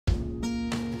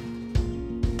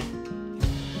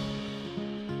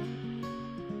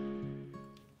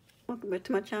Welcome back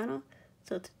to my channel.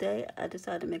 So today I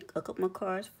decided to make a couple more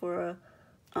cards for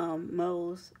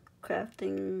Mo's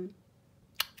crafting,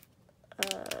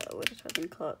 what is her thing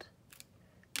called?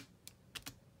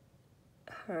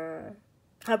 Her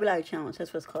Hobby Lobby challenge,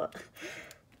 that's what it's called.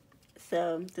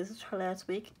 So this is her last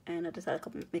week and I decided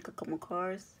to make a couple more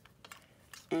cards.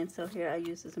 And so here I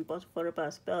use this embossed photo by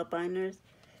Spellbinders,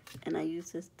 and I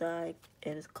use this die.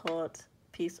 It is called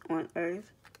Peace on Earth.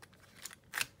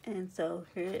 And so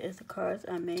here is the cards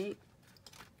I made.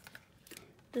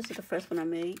 This is the first one I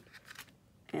made,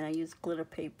 and I used glitter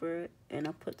paper, and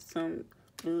I put some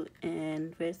blue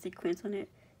and red sequins on it.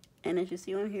 And as you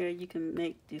see on here, you can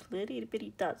make these little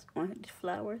bitty dots on these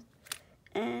flowers.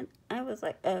 And I was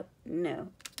like, oh no,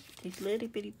 these little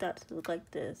bitty dots look like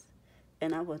this,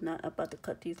 and I was not about to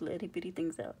cut these little bitty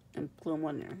things out and glue them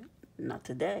on there. Not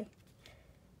today.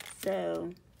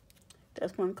 So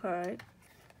that's one card.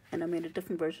 And I made a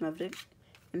different version of it.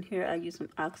 And here I use some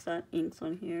oxide inks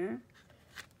on here.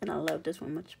 And I love this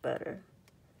one much better.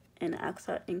 And the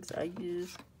oxide inks I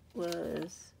used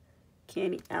was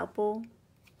Candy Apple.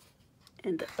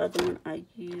 And the other one I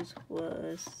used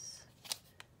was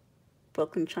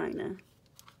Broken China.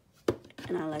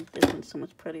 And I like this one so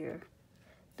much prettier.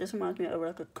 This reminds me of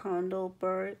like a condor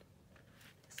bird.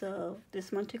 So this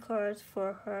is my 2 cards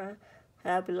for her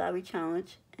Hobby Lobby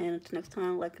challenge. And until next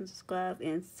time, like and subscribe,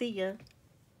 and see ya.